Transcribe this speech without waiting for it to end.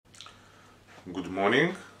Good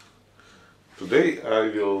morning. Today I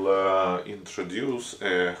will introduce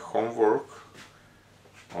a homework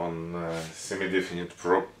on semi-definite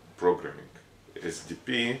programming,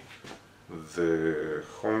 SDP. The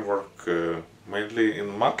homework mainly in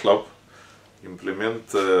MATLAB implement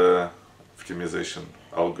optimization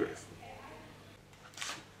algorithm.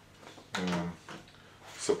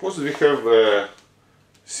 Suppose we have a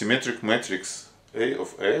symmetric matrix A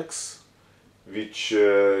of x which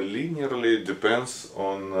linearly depends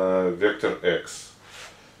on vector x.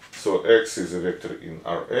 So x is a vector in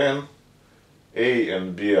Rn, A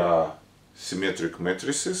and B are symmetric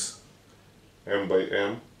matrices, m by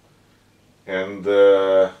m, and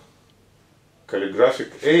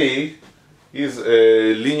calligraphic A is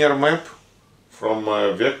a linear map from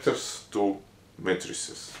vectors to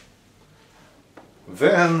matrices.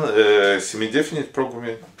 Then semi-definite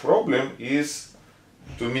programming problem is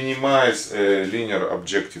to minimize a linear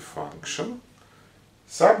objective function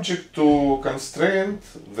subject to constraint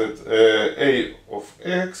that A of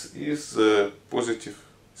x is positive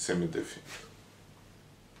semi-definite.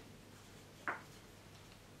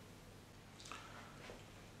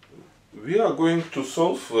 We are going to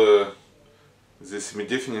solve the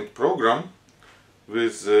semi-definite program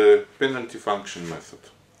with the penalty function method.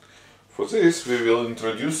 For this we will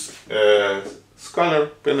introduce a scalar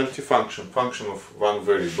penalty function of one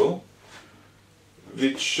variable,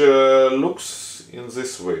 which looks in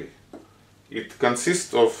this way. It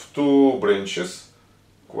consists of two branches,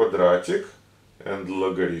 quadratic and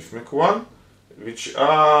logarithmic one, which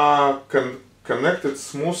are connected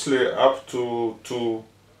smoothly up to two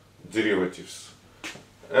derivatives.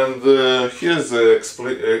 And here's the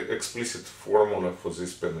explicit formula for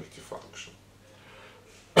this penalty function.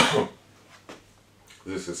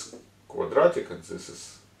 This is quadratic and this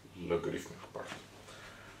is logarithmic part.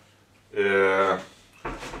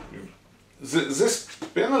 This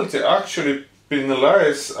penalty actually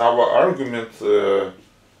penalizes our argument,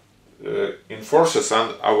 enforces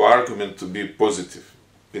our argument to be positive,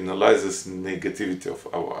 penalizes negativity of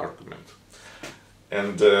our argument.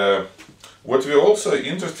 And what we're also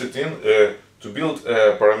interested in to build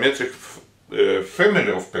a parametric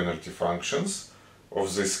family of penalty functions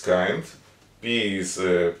of this kind. P is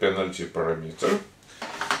a penalty parameter,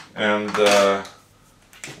 and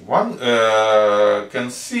one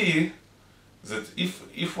can see that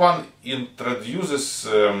if one introduces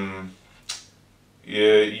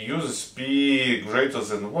uses P greater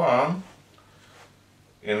than 1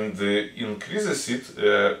 and increases it,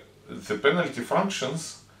 the penalty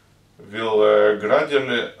functions will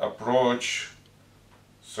gradually approach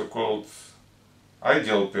so-called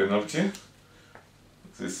ideal penalty.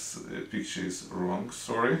 This picture is wrong,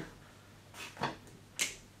 sorry.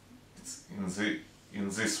 It's in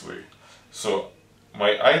this way. So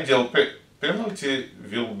my ideal penalty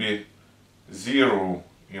will be 0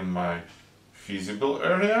 in my feasible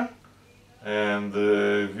area and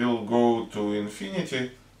will go to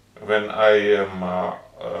infinity when I am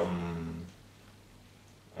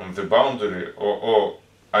on the boundary or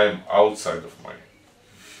I am outside of my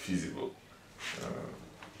feasible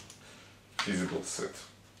set.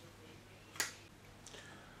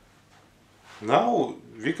 Now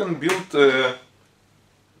we can build a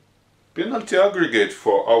penalty aggregate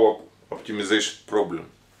for our optimization problem.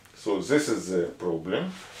 So this is the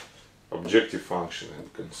problem, objective function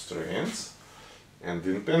and constraints, and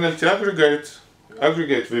in penalty aggregate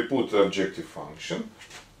we put objective function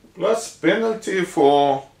plus penalty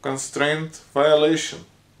for constraint violation,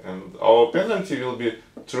 and our penalty will be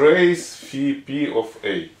trace phi p of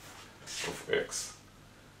A of x.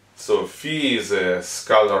 So phi is a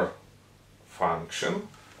scalar function,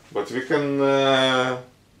 but we can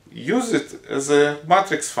use it as a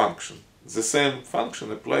matrix function, the same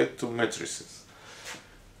function applied to matrices.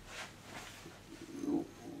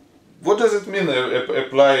 What does it mean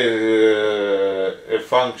apply a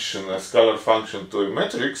function, a scalar function to a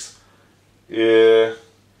matrix?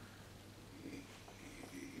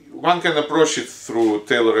 One can approach it through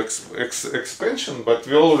Taylor expansion, but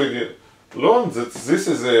we already learned that this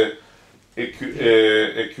is a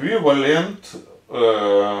equivalent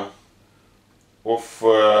of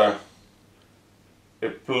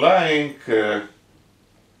applying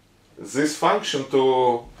this function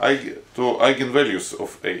to eigenvalues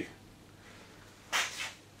of A.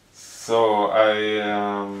 So I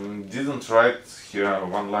didn't write here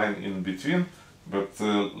one line in between, but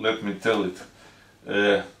let me tell it.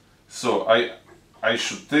 So I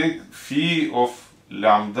should take phi of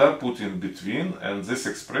lambda, put in between, and this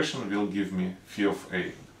expression will give me phi of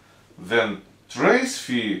A. Then trace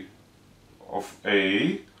phi of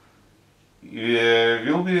A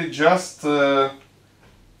will be just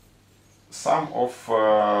sum of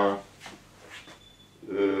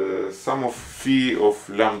phi of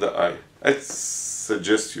lambda I. I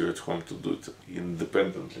suggest you at home to do it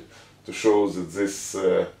independently to show that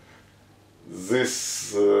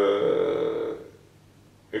this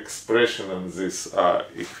expression and this are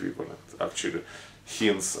equivalent. Actually,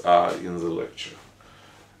 hints are in the lecture.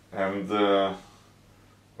 And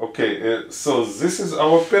okay, so this is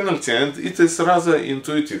our penalty, and it is rather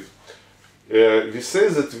intuitive. We say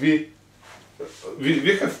that we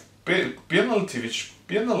have penalty which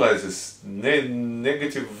penalizes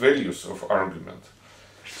negative values of argument.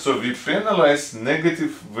 So we penalize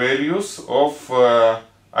negative values of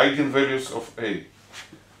eigenvalues of A.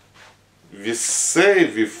 We say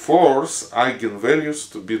we force eigenvalues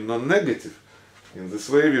to be non-negative. In this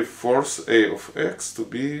way we force A of x to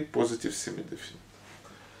be positive semidefinite.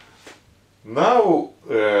 Now,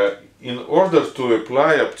 in order to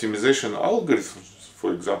apply optimization algorithms,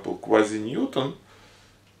 for example quasi-Newton,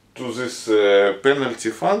 to this penalty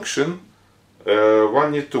function,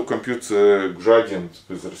 one needs to compute the gradient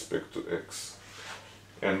with respect to x.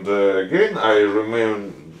 And again, I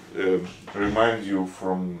remind you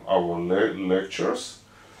from our lectures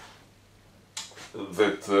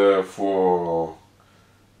that for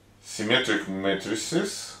symmetric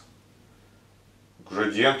matrices,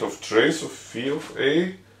 gradient of trace of phi of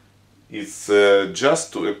A is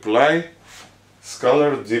just to apply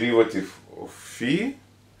scalar derivative of phi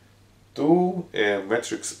to a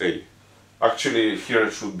matrix A. Actually, here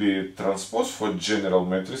it should be transpose for general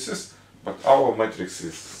matrices, but our matrix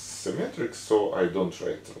is symmetric, so I don't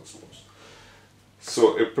write transpose.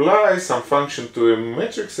 So apply some function to a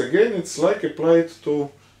matrix, again it's like apply it to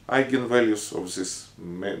eigenvalues of this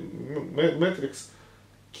matrix,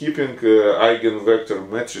 keeping eigenvector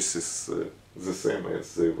matrices the same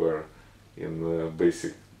as they were in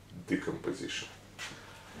basic decomposition.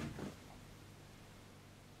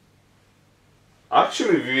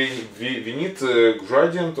 Actually, we need a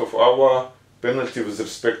gradient of our penalty with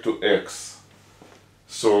respect to x.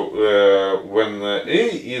 So when A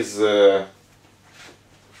is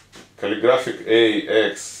calligraphic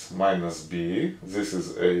Ax minus B, this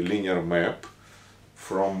is a linear map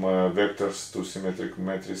from vectors to symmetric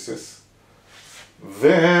matrices.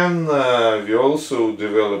 Then we also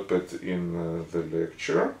develop it in the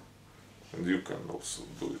lecture, and you can also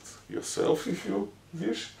do it yourself if you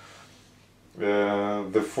wish.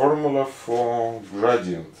 The formula for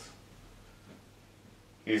gradient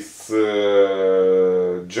is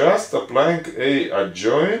just applying A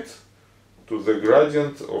adjoint to the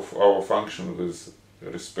gradient of our function with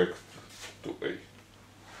respect to A.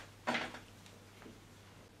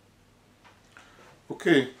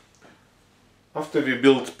 Okay, after we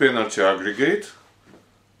build penalty aggregate,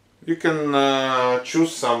 we can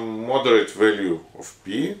choose some moderate value of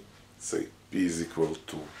P, say P is equal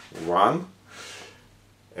to 1,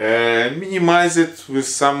 and minimize it with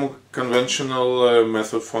some conventional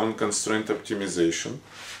method for unconstrained optimization.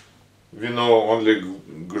 We know only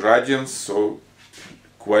gradients, so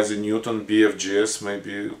quasi-Newton BFGS may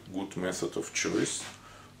be a good method of choice.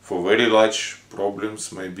 For very large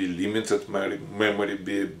problems, maybe limited memory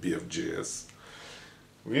BFGS.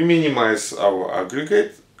 We minimize our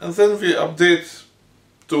aggregate, and then we update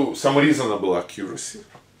to some reasonable accuracy.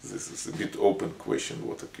 This is a bit open question,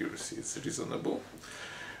 what accuracy is reasonable.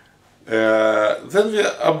 Then we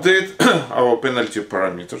update our penalty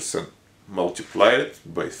parameters and multiply it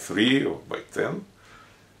by 3 or by 10.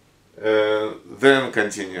 Then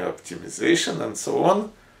continue optimization and so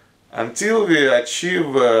on, until we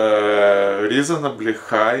achieve a reasonably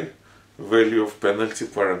high value of penalty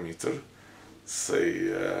parameter, say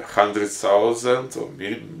 100,000 or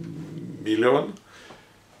million,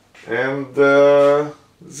 and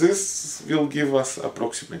this will give us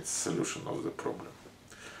approximate solution of the problem.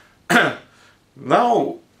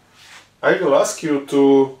 Now I will ask you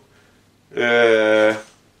to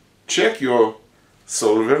check your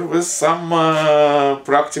solver with some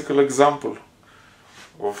practical example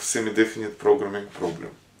of semi-definite programming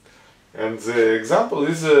problem. And the example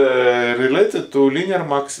is related to linear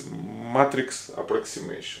matrix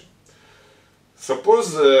approximation.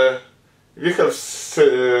 Suppose we have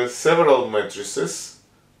several matrices,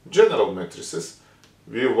 general matrices,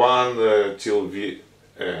 V1 till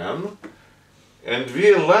Vn, and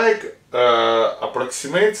we like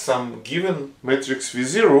approximate some given matrix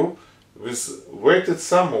V0 with weighted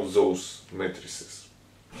sum of those matrices.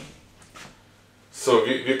 So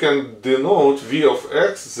we can denote V of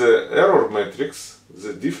x, the error matrix,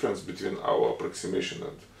 the difference between our approximation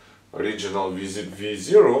and original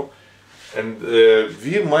V0, And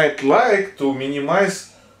we might like to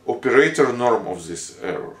minimize operator norm of this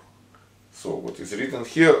error. So what is written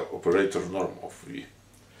here, operator norm of V.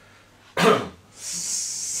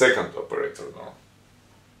 Second operator norm.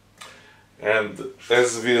 And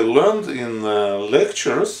as we learned in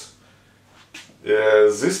lectures,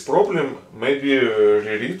 this problem may be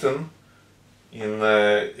rewritten in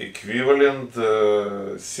equivalent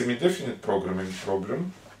semi-definite programming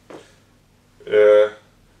problem.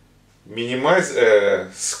 Minimize a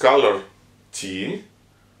scalar T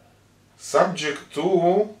subject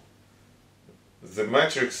to the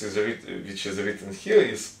matrix which is written here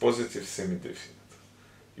is positive semi-definite.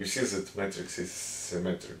 You see that matrix is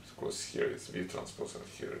symmetric because here is V transpose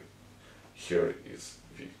and here is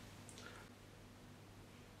V.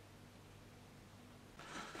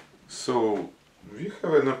 So we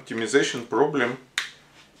have an optimization problem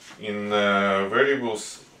in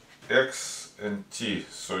variables x and t.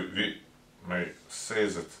 So we may say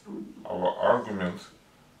that our argument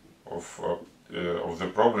of the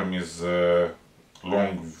problem is a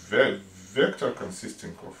long vector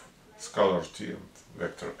consisting of scalar t and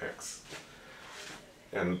vector x.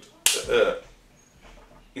 And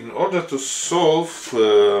in order to solve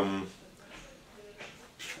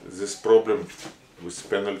this problem with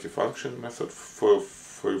penalty function method,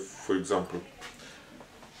 for example,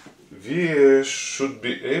 we should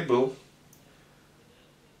be able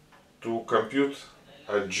to compute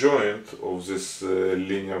adjoint of this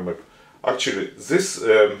linear map. Actually, this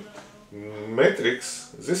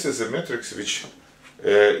matrix, this is a matrix which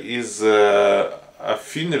is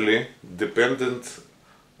affinely dependent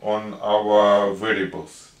on our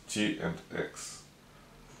variables t and x.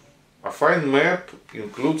 Affine map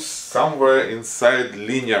includes somewhere inside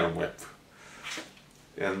linear map,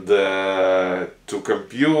 and to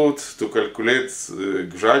calculate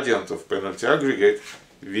gradient of penalty aggregate,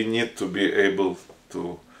 we need to be able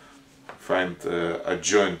to find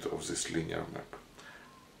adjoint of this linear map.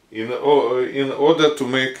 In order to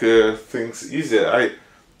make things easier,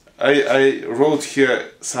 I wrote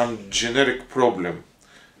here some generic problem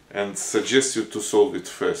and suggest you to solve it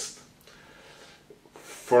first.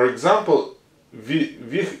 For example,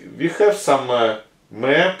 we have some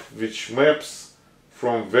map which maps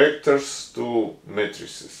from vectors to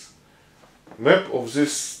matrices. Map of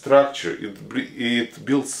this structure, it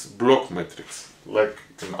builds block matrix, like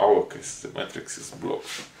in our case the matrix is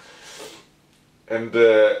blocks. And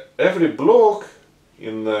every block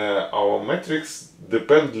in our matrix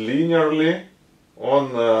depends linearly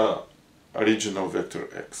on original vector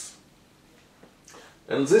x.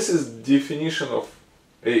 And this is definition of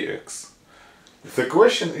AX. The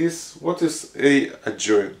question is, what is A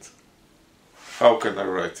adjoint? How can I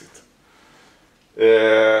write it?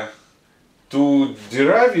 To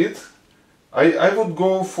derive it, I would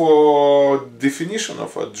go for definition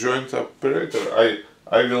of adjoint operator.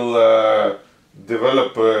 I will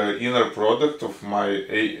develop inner product of my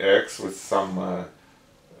AX with some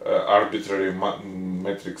arbitrary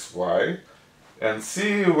matrix Y and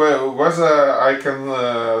see whether I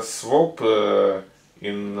can swap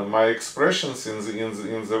in my expressions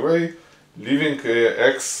in the way leaving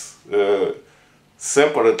X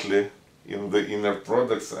separately in the inner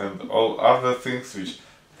products, and all other things which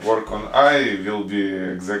work on I will be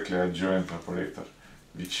exactly adjoint operator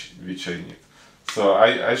which I need. So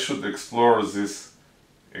I should explore this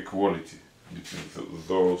equality between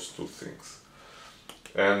those two things.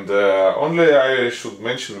 And only I should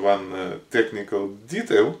mention one technical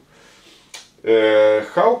detail.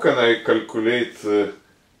 How can I calculate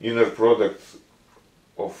inner product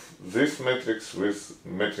of this matrix with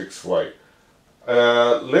matrix Y?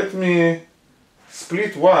 Let me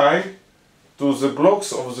split Y to the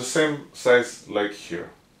blocks of the same size like here.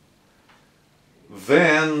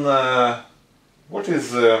 Then what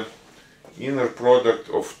is the inner product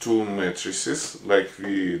of two matrices like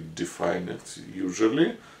we define it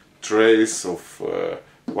usually? Trace of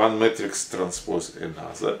one matrix transpose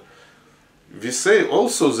another. We say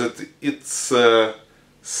also that it's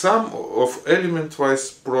sum of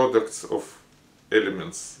element-wise products of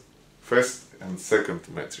elements, first and second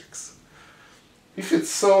matrix. If it's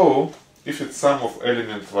so, if it's sum of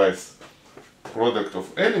element-wise product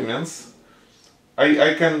of elements,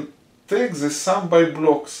 I can take the sum by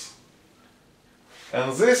blocks.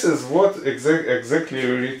 And this is what exactly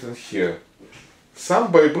written here.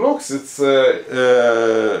 Sum by blocks, it's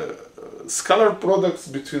scalar products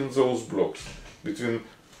between those blocks, between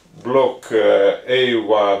block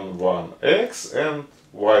A11x and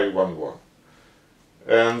Y11.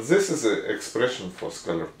 And this is an expression for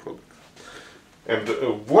scalar product. And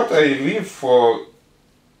what I leave for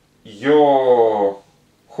your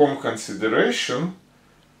home consideration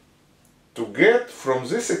to get from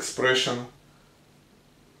this expression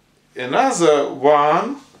another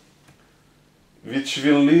one which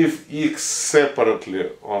will leave x separately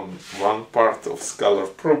on one part of scalar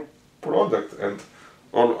product, and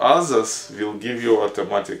all others will give you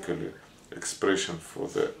automatically expression for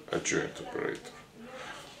the adjoint operator.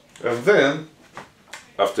 And then,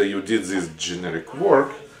 after you did this generic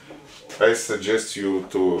work, I suggest you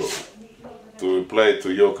to apply it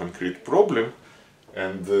to your concrete problem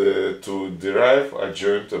and to derive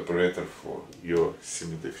adjoint operator for your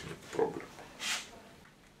semi-definite problem.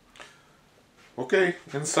 Okay,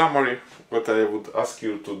 in summary, what I would ask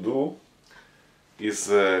you to do is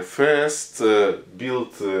first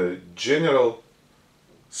build a general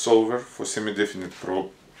solver for semi-definite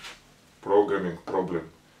programming problem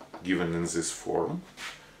given in this form.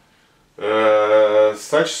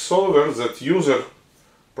 Such solver that user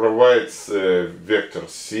provides vector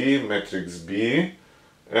C, matrix B,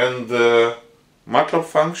 and MATLAB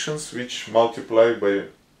functions which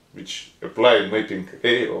apply mapping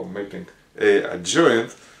A or mapping A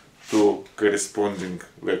adjoint to corresponding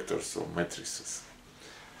vectors or matrices.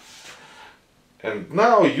 And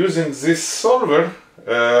now, using this solver,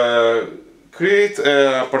 create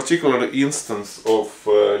a particular instance of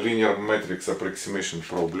linear matrix approximation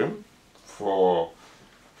problem for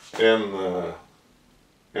n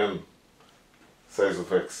size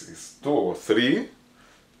of x is 2 or 3.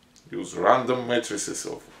 Use random matrices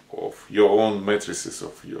of your own matrices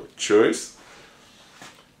of your choice,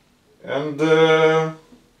 and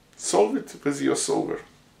solve it with your solver.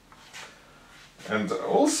 And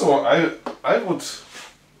also I would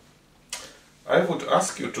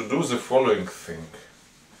ask you to do the following thing.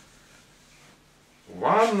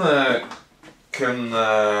 One can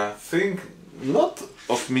think not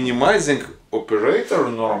of minimizing operator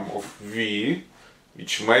norm of V,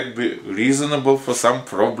 which might be reasonable for some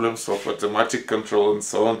problems of automatic control and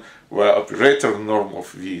so on, where operator norm of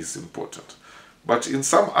V is important. But in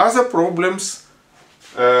some other problems,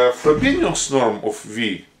 Frobenius norm of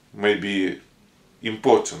V may be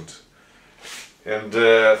important. And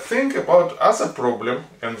think about other problem,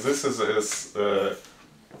 and this is a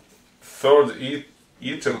third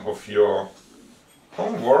item of your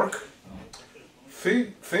homework.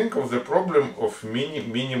 Think of the problem of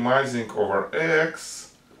minimizing over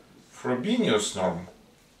X Frobenius norm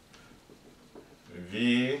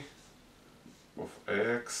V of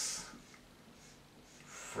X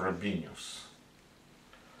Frobenius.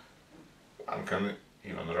 One can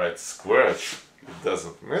even write squared, it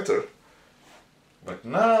doesn't matter. But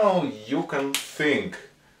now you can think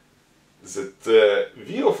that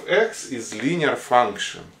V of X is linear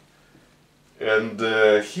function. And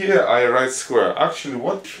here I write square. Actually,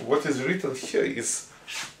 what is written here is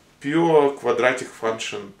pure quadratic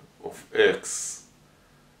function of x.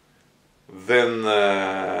 Then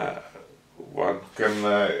one can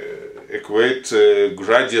equate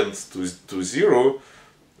gradients to 0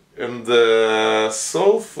 and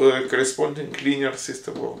solve corresponding linear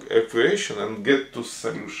system of equation and get to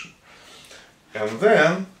solution. And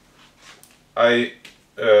then I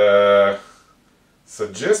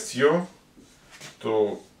suggest you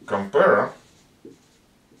to compare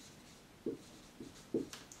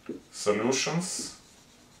solutions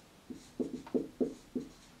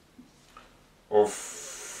of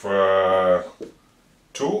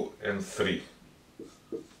 2 and 3.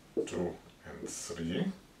 2 and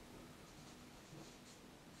 3.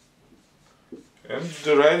 And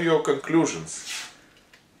derive your conclusions.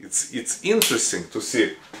 It's interesting to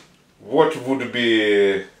see what would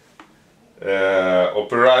be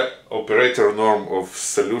operator norm of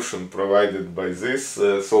solution provided by this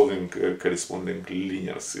solving corresponding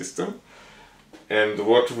linear system, and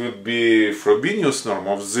what would be Frobenius norm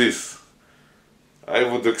of this. I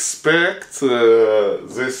would expect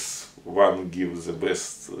this one gives the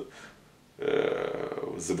best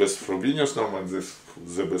Frobenius norm, and this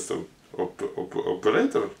the best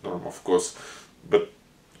operator norm, of course, but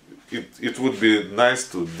it would be nice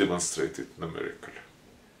to demonstrate it numerically.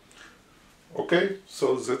 Okay,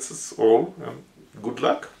 so that's all, and good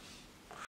luck.